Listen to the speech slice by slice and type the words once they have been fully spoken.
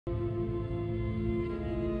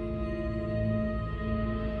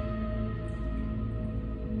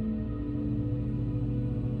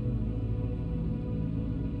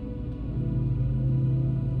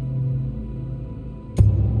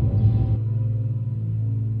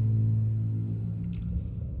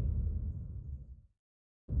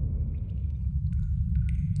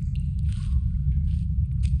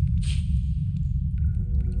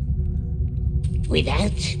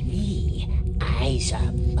Without me, eyes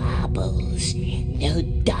are marbles, no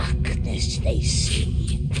darkness they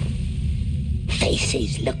see.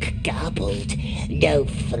 Faces look garbled, no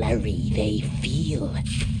flurry they feel.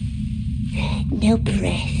 No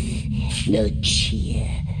breath, no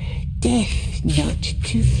cheer, death not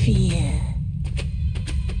to fear.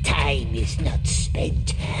 Time is not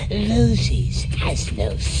spent, roses has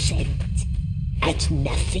no scent. At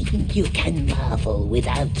nothing you can marvel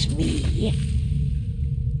without me.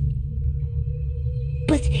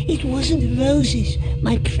 But it wasn't roses,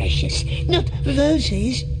 my precious, not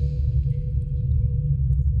roses.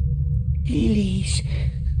 Lilies.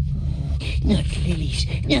 Not lilies,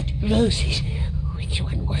 not roses. Which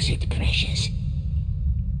one was it, precious?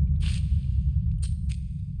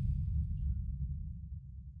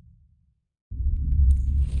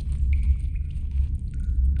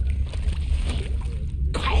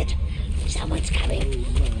 Quiet! Someone's coming.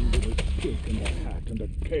 Old man with a stick and a hat and a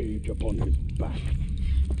cage upon his back.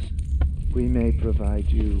 We may provide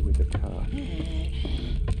you with a cart.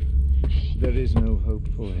 There is no hope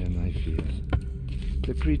for him, I fear.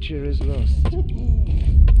 The creature is lost.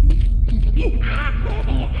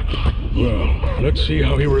 Well, let's see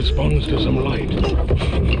how he responds to some light.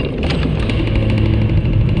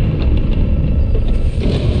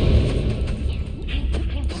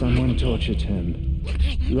 Someone tortured him,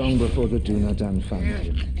 long before the Dunadan found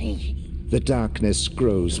him. The darkness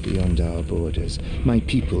grows beyond our borders. My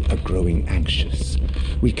people are growing anxious.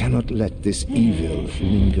 We cannot let this evil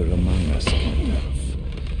linger among us long enough.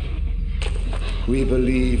 We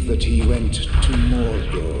believe that he went to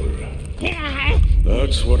Mordor.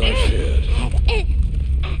 That's what I feared.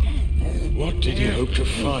 What did he hope to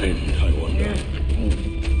find, I wonder?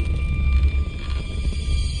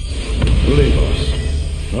 Leave us.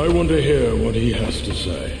 I want to hear what he has to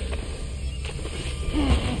say.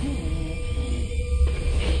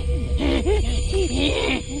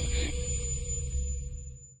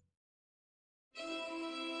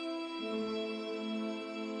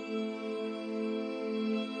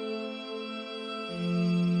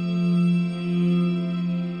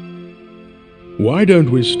 Why don't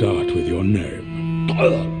we start with your name?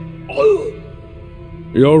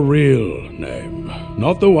 Your real name,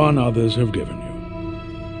 not the one others have given you.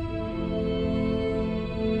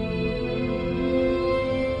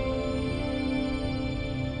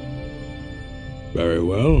 Very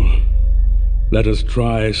well. Let us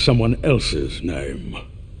try someone else's name.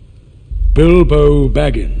 Bilbo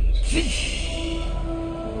Baggins.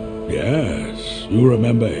 Yes, you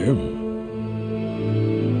remember him.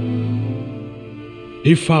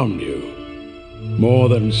 He found you more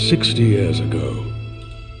than 60 years ago,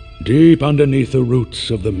 deep underneath the roots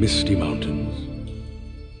of the Misty Mountains.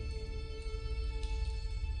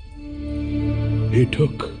 He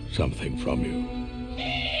took something from you.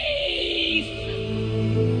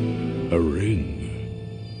 A ring.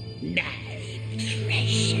 My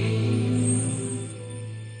precious.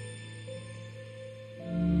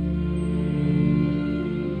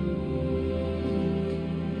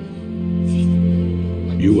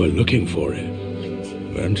 You were looking for it,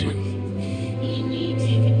 weren't you?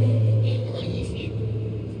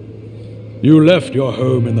 You left your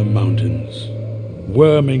home in the mountains,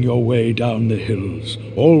 worming your way down the hills,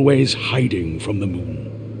 always hiding from the moon.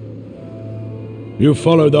 You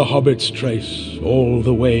followed the hobbit's trace all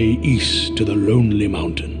the way east to the Lonely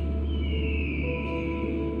Mountain.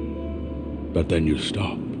 But then you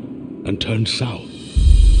stopped and turned south.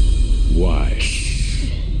 Why?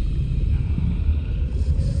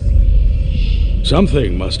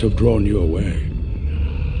 Something must have drawn you away.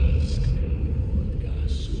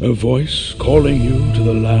 A voice calling you to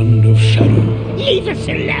the land of shadow. Leave us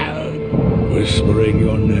alone. Whispering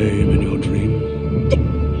your name in your dreams.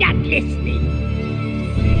 Not listening.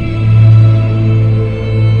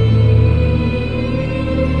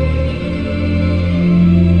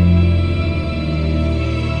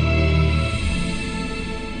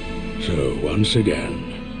 So, once again,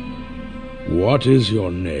 what is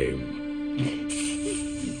your name?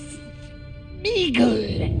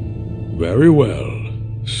 Smeagol. Very well,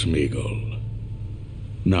 Smeagol.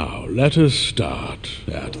 Now, let us start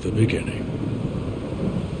at the beginning.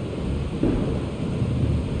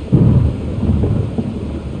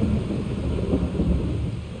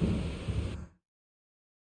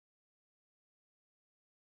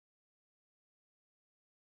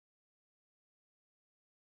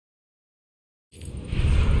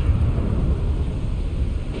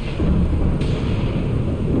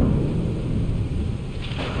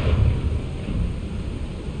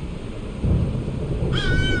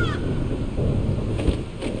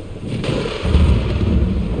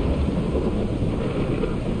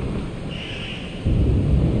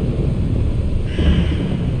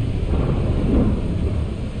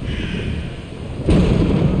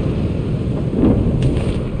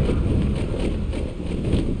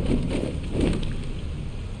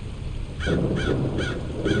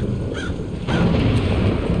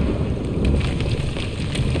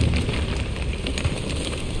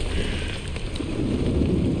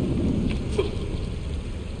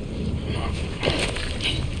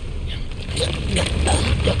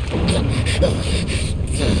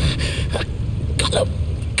 Gollum!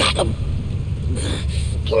 Gollum!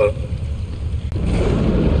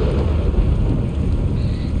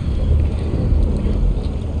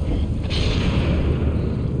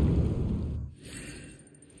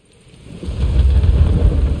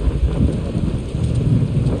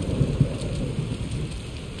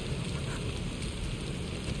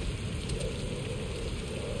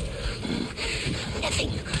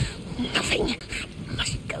 Nothing.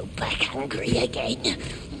 Must go back hungry again.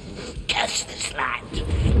 Curse this land.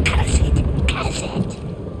 Curse it. Curse it.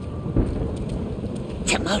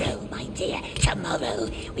 Tomorrow, my dear, tomorrow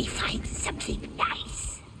we find something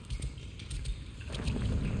nice.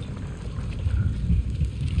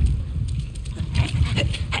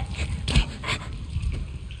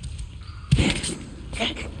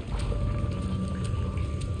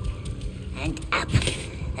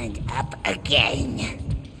 And up again.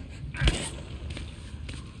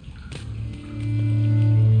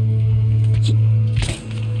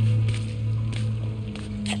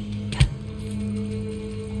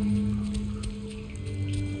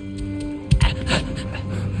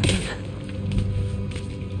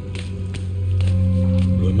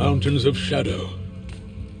 The Mountains of Shadow.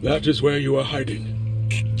 That is where you are hiding.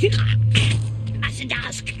 Mustn't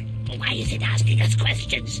ask. Why is it asking us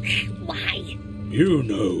questions? Why? You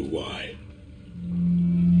know why.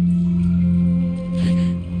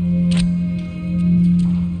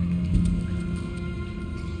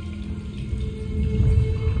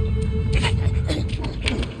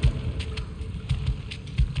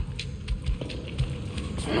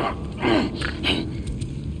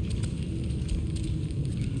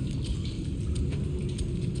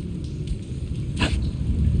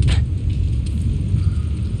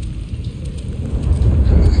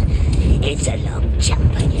 It's a long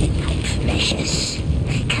jump again, my precious.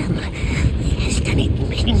 Come, he has done it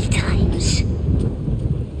many times.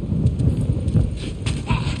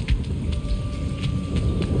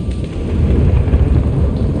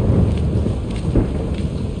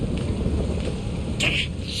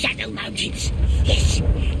 Shadow Mountains. Yes,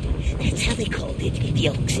 that's how they called it. The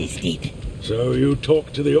Orcs did. So you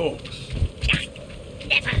talk to the Orcs?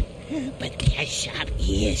 Never. But he has sharp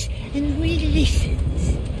ears and we listens.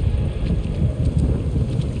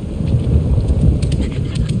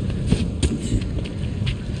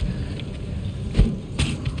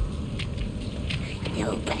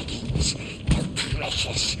 No baggage, no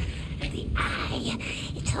precious. And the eye,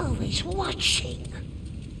 it's always watching.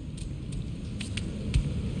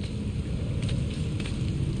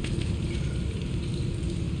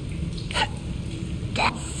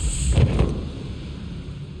 Death.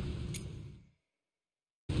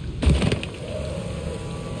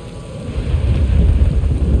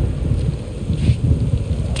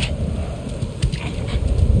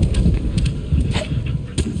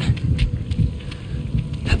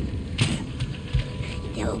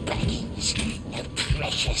 No baggage, no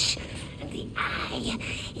precious. And the eye,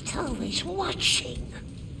 it's always watching.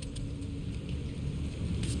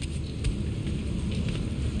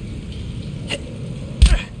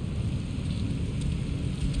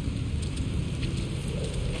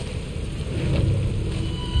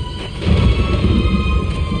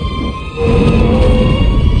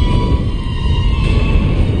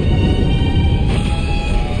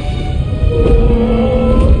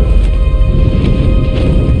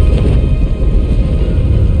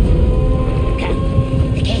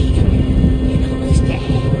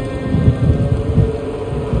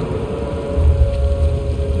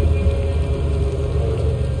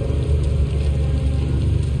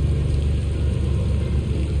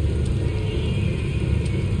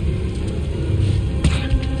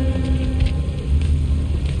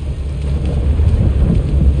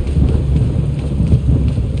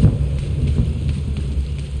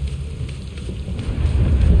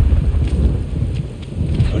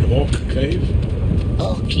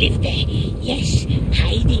 Orc lived there, yes,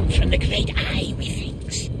 hiding from the great eye,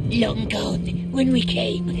 methinks. Long gone, when we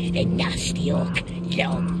came, the nasty orc,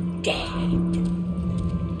 long dead.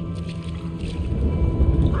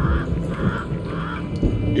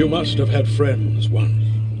 You must have had friends once.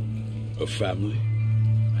 A family?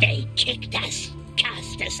 They kicked us,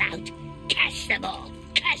 cast us out, cast them all,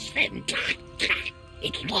 cast them.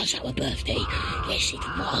 It was our birthday, yes it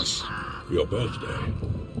was. Your birthday?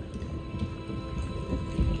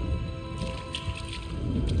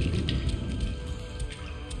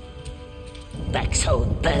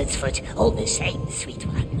 Buck's-horn, bird's foot, all the same, sweet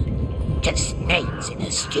one. Just names in a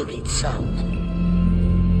stupid song.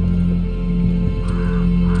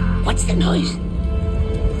 What's the noise?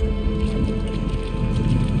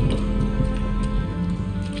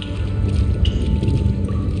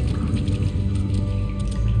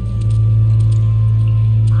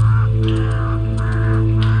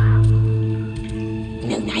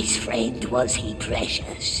 was he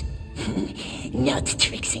precious? Not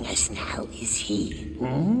tricksing us now, is he?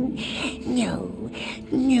 No,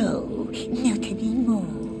 not anymore.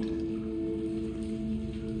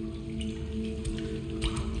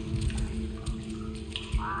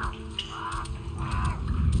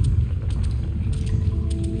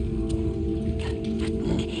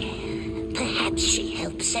 Perhaps she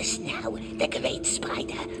helps us now, the great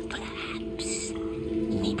spider, perhaps.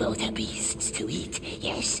 We both are beasts to eat,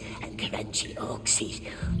 yes, and crunchy orcsies,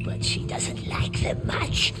 but she doesn't like them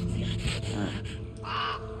much.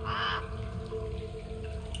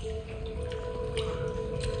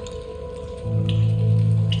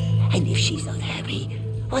 And if she's not happy,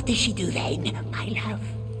 what does she do then, my love?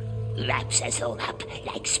 Wraps us all up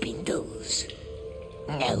like spindles.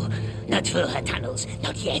 No, not through her tunnels,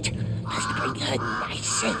 not yet. Must bring her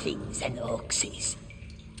nicer things than orcsies.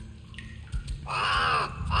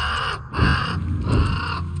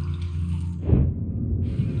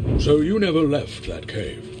 So you never left that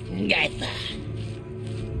cave? Never.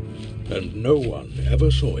 And no one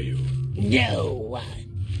ever saw you? No one.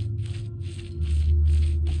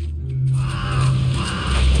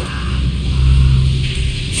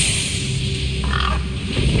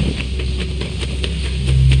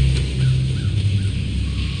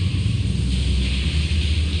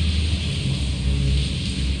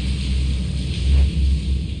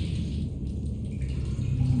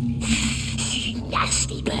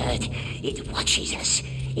 Nasty bird. It watches us.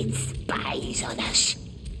 It spies on us.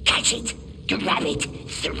 Catch it, grab it,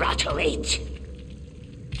 throttle it.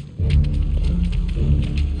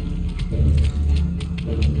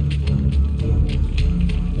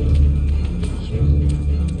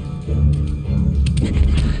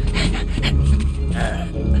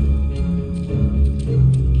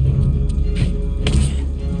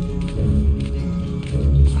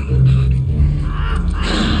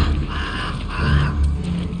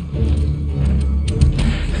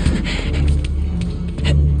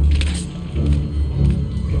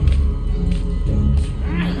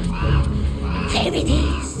 There it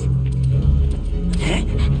is.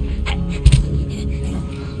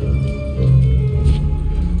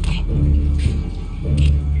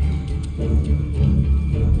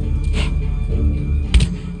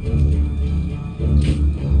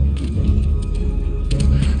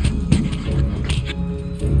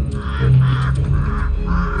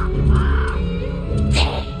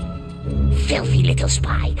 Filthy little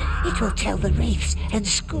spy. It will tell the Wraiths and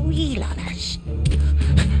squeal on us.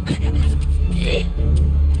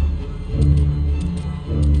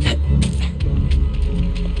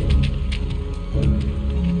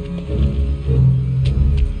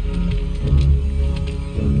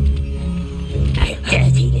 A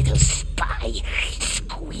dirty little spy.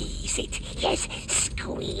 Squeeze it. Yes,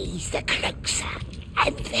 squeeze the closer.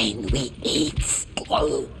 And then we eat.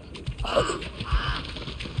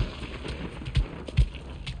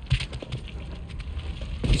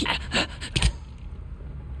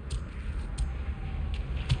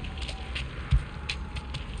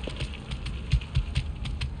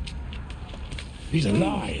 He's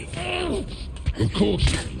alive. Of course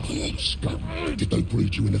he's alive, scum. Did they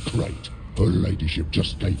breed you in a crate? Her ladyship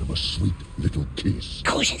just gave him a sweet little kiss.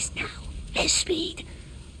 Cautious now. Less speed.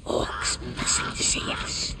 Orcs mustn't see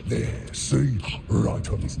us. There, see? Right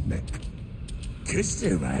on his neck. Kissed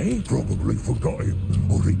him, eh? Probably forgot him and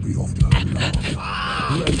worried me off to her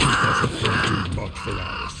love. Lady doesn't care too much for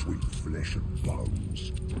our sweet flesh and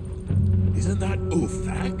bones. Isn't that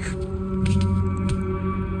Ufak?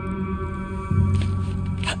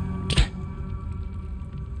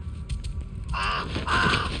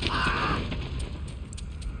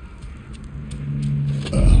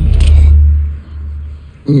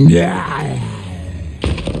 Yeah.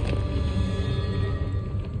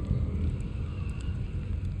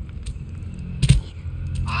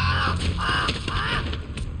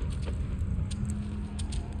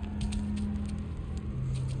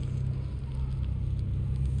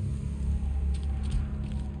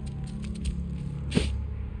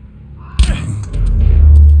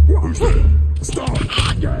 Who's there? Stop!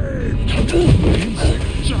 Game!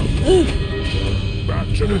 Back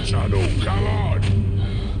to the tunnel, come on!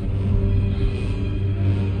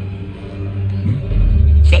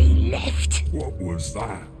 They left. What was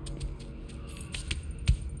that?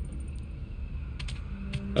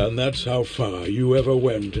 And that's how far you ever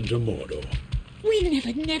went into Mordor. We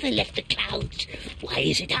never left the clouds. Why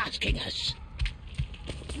is it asking us?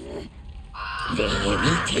 There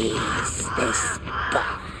it is, the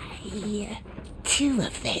spy. Two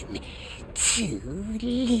of them. Two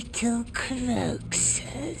little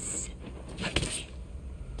croaksers.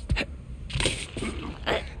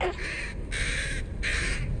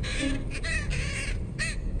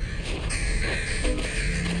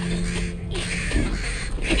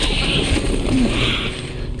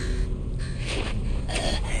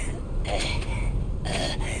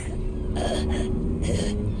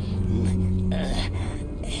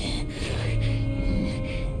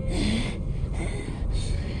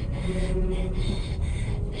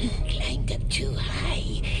 Climbed up too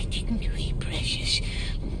high, didn't we, precious?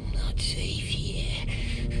 Not safe here.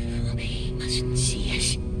 He mustn't see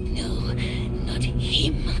us. No, not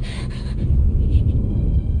him.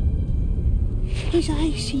 His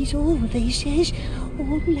eye sees all, they says.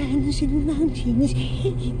 All lands and mountains.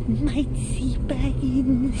 He might see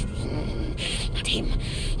bargains. Not him.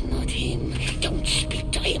 Not him. Don't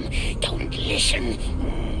speak to him. Don't listen.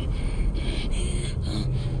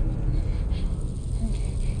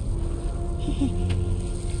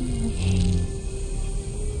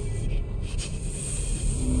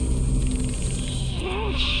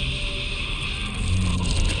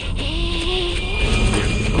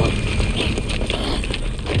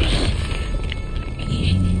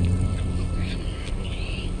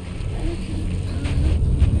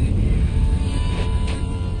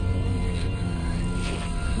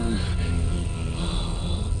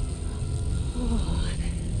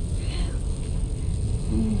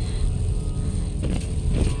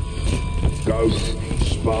 Ghost,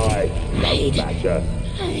 spy, Hide. badger.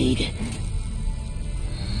 Hide.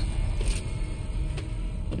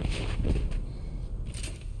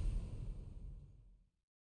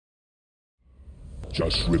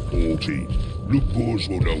 Just reporting. Lookers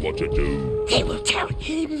will know what to do. They will tell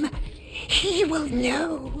him. He will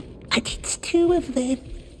know. And it's two of them.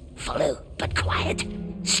 Follow, but quiet.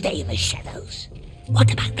 Stay in the shadows.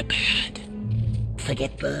 What about the bird?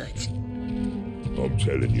 Forget birds. I'm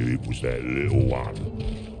telling you, it was that little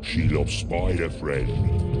one. She lost Spider Friend.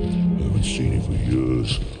 Haven't seen it for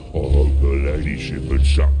years. I hope her ladyship had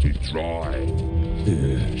sucked it dry.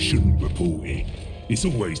 Shouldn't report it. It's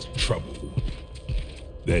always trouble.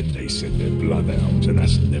 Then they send their blood out, and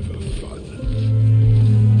that's never fun.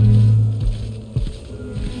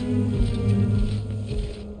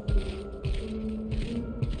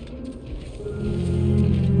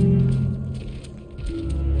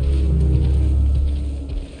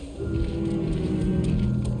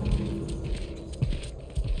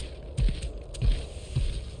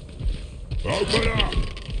 Open up!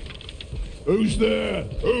 Who's there?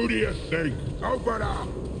 Who do you think? Open up!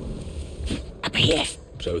 Up here.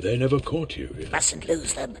 So they never caught you. Mustn't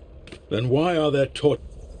lose them. Then why are there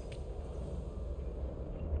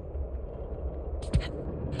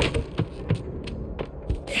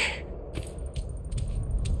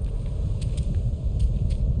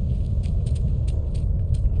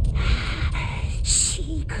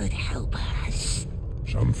She could help us.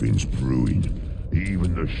 Something's brewing.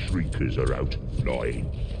 Even the shriekers are out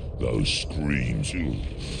flying. Those screams,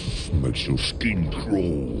 makes your skin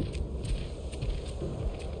crawl.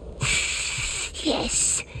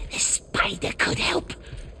 Yes, the spider could help.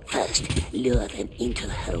 First, lure them into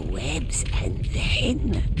her webs, and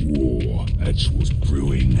then... War, that's what's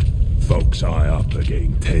brewing. Folks high up are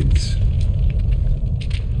getting tense.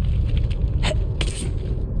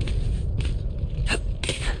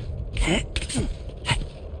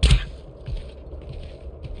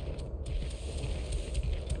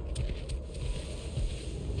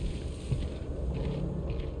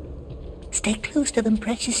 Stay close to them,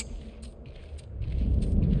 precious.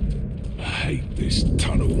 I hate this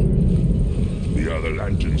tunnel. The other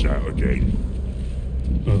lantern's out again.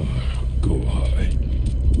 Oh, go high.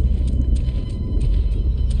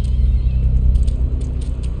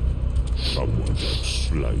 Someone's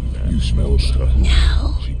slain that. You smell her.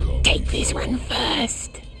 Now, She can't take be this far. one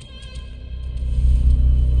first.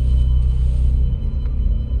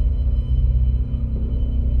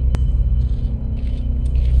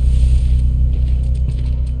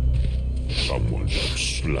 Someone's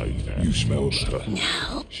slain that. You smell her.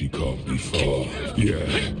 Now, She can't be far. Yeah,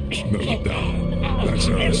 smell that. That's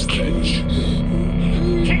her stench.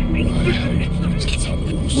 I hate these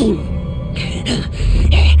tunnels.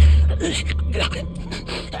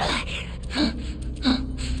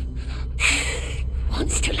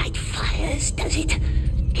 wants to light fires, does it?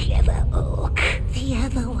 Clever orc. The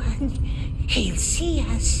other one. He'll see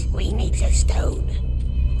us. We need the stone.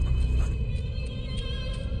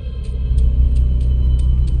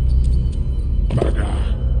 Maga.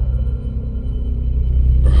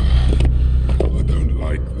 I don't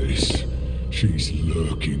like this. She's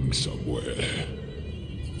lurking somewhere.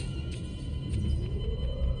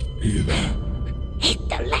 Hear that? Hit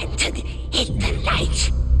the lantern. Hit the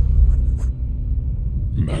light.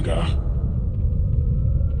 Maga.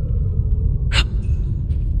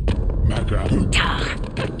 Maga.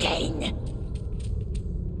 Again.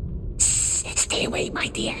 Stay away, my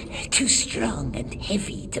dear. Too strong and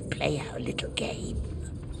heavy to play our little game.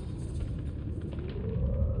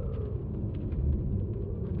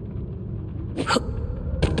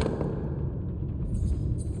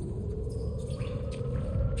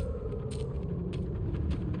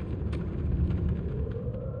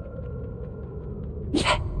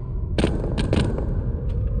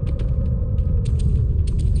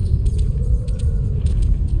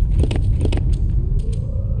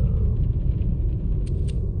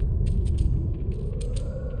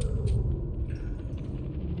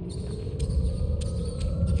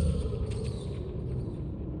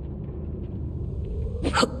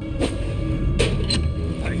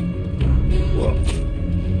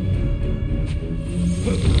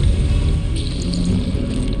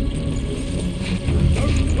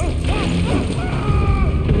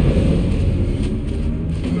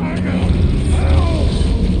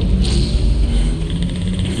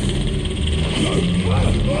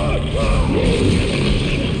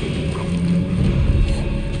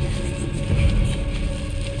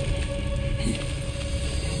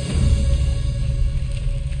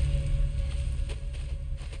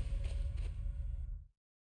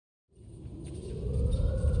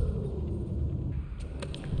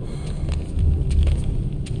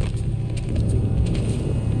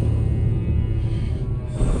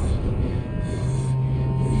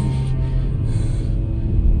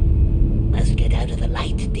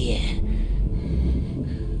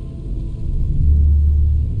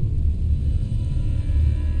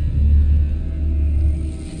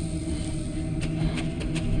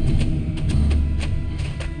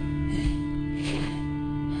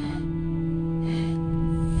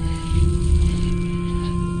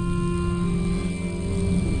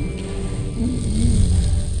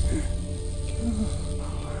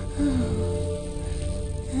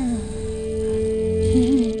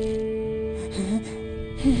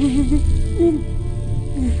 They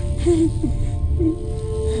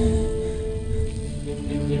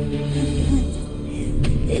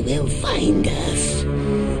will find us.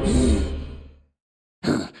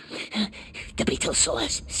 The beetle saw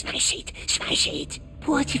us. Smash it, smash it.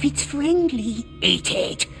 What if it's friendly? Eat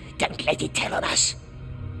it. Don't let it tell on us.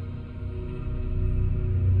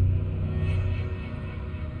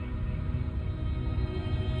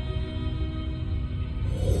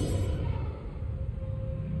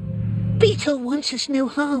 Beetle wants us no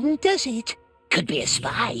harm, does it? Could be a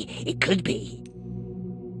spy. It could be.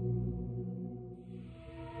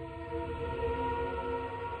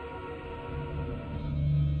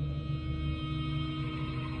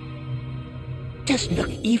 Doesn't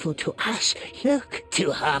look evil to us. Look.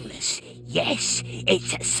 Too harmless. Yes,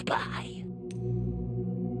 it's a spy.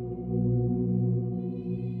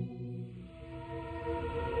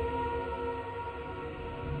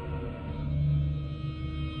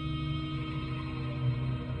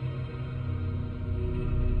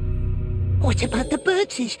 What about the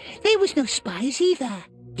birds? There was no spies either.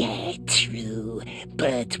 Yeah, true.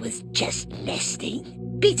 Birds was just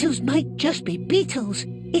nesting. Beetles might just be beetles.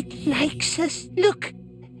 It likes us. Look.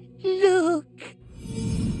 Look.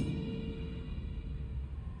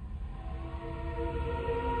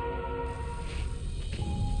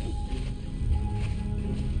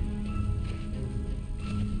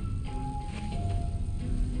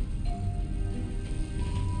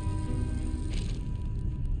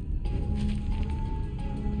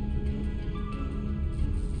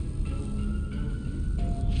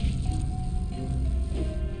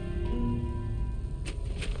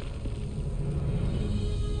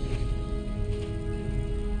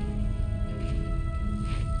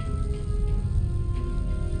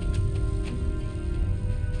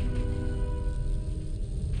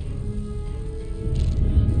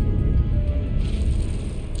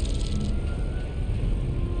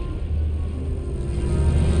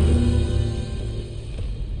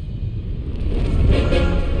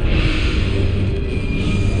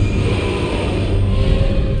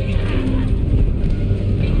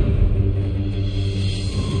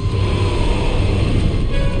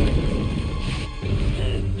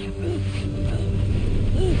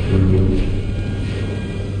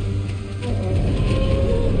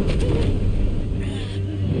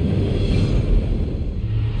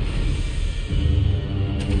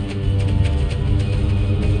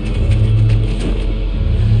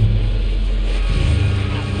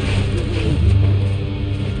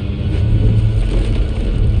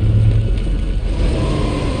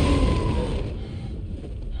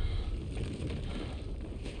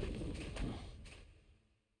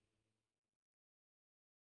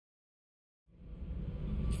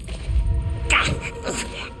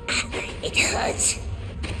 It hurts.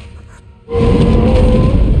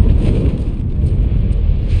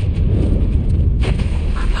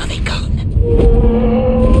 Are they gone?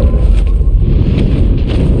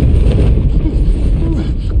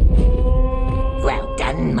 Well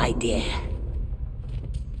done, my dear.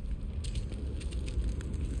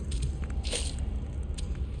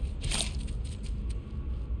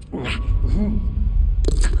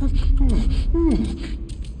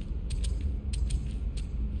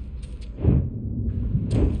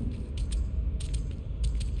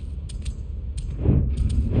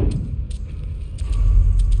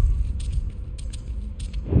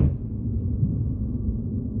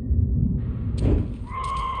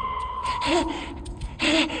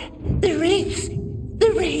 The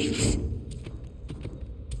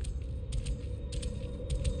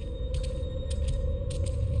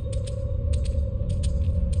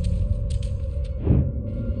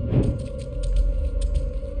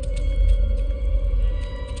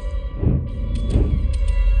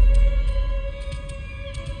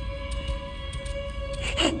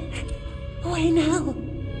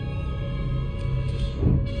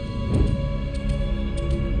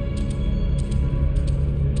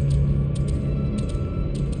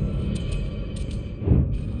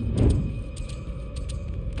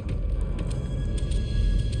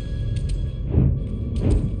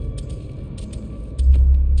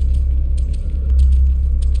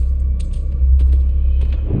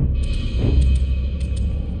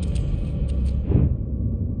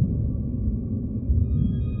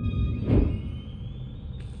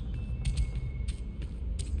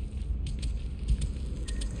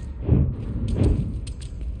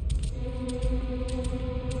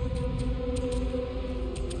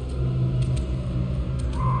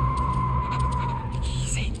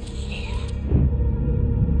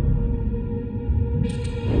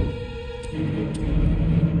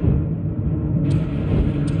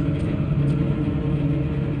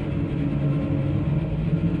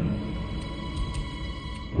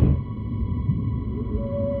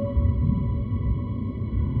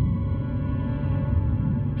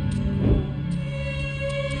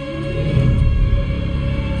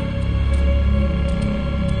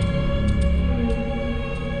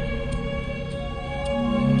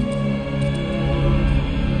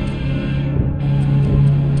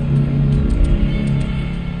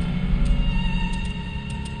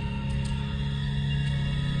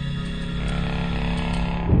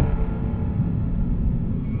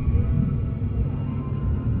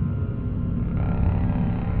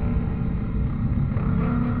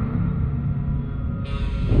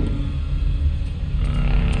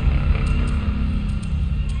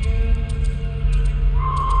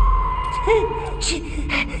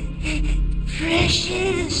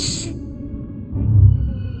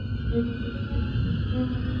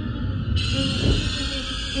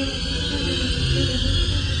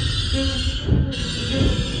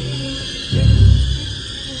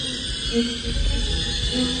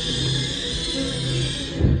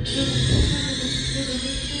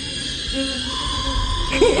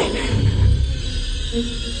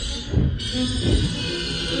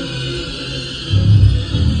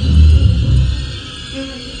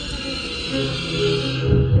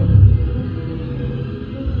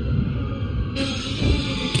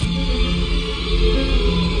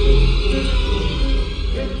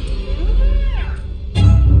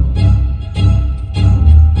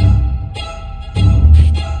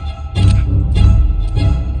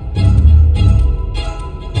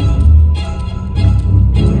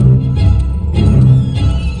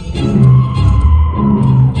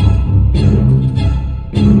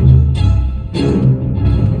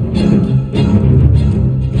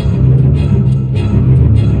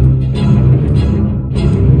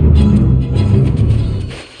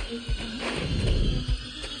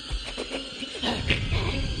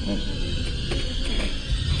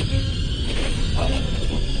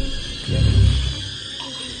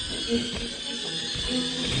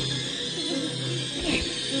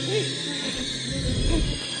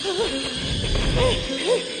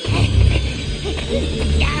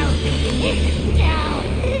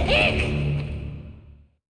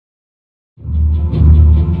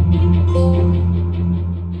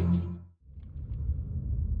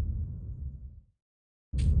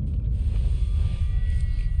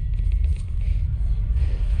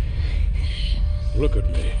Look at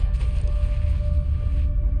me.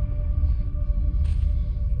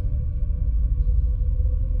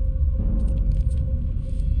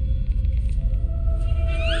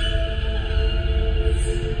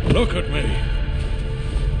 Look at me.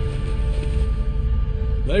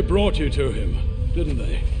 They brought you to him, didn't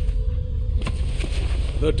they?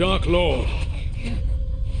 The Dark Lord.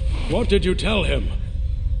 What did you tell him?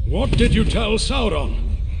 What did you tell Sauron?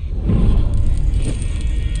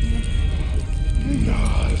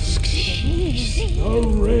 The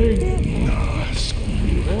ring!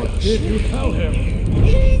 What did you tell him?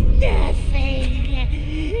 Nothing.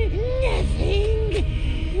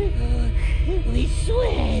 We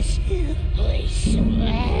swear.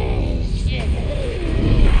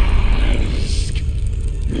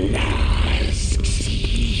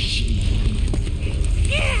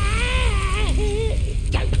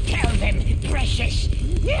 Don't tell them, precious.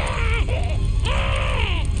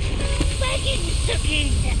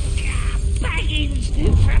 Baggins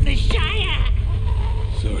from the Shire.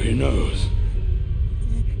 So he knows.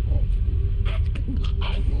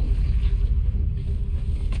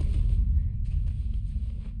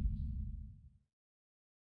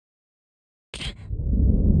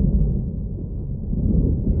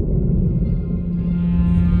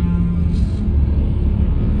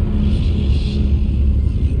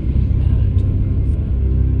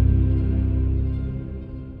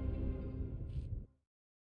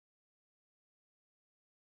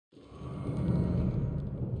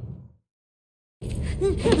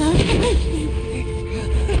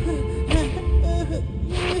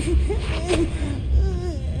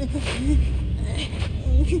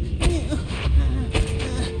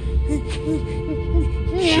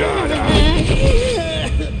 Shut up!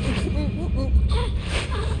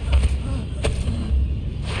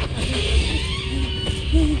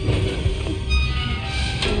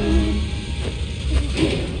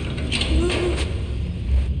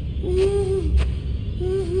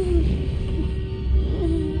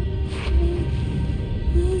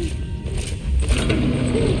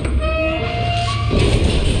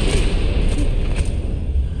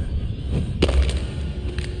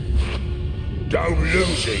 Don't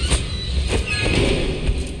lose it!